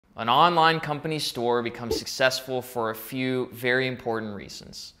An online company store becomes successful for a few very important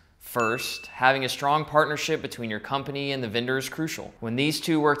reasons. First, having a strong partnership between your company and the vendor is crucial. When these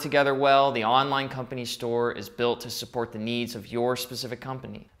two work together well, the online company store is built to support the needs of your specific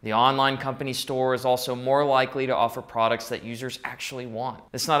company. The online company store is also more likely to offer products that users actually want.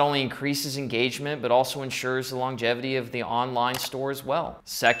 This not only increases engagement, but also ensures the longevity of the online store as well.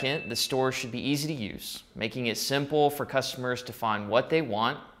 Second, the store should be easy to use, making it simple for customers to find what they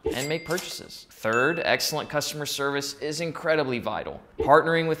want and make purchases. Third, excellent customer service is incredibly vital.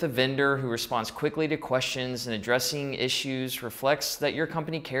 Partnering with a vendor who responds quickly to questions and addressing issues reflects that your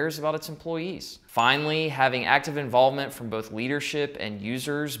company cares about its employees. Finally, having active involvement from both leadership and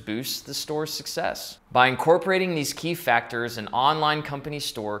users boosts the store's success. By incorporating these key factors, an online company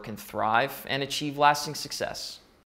store can thrive and achieve lasting success.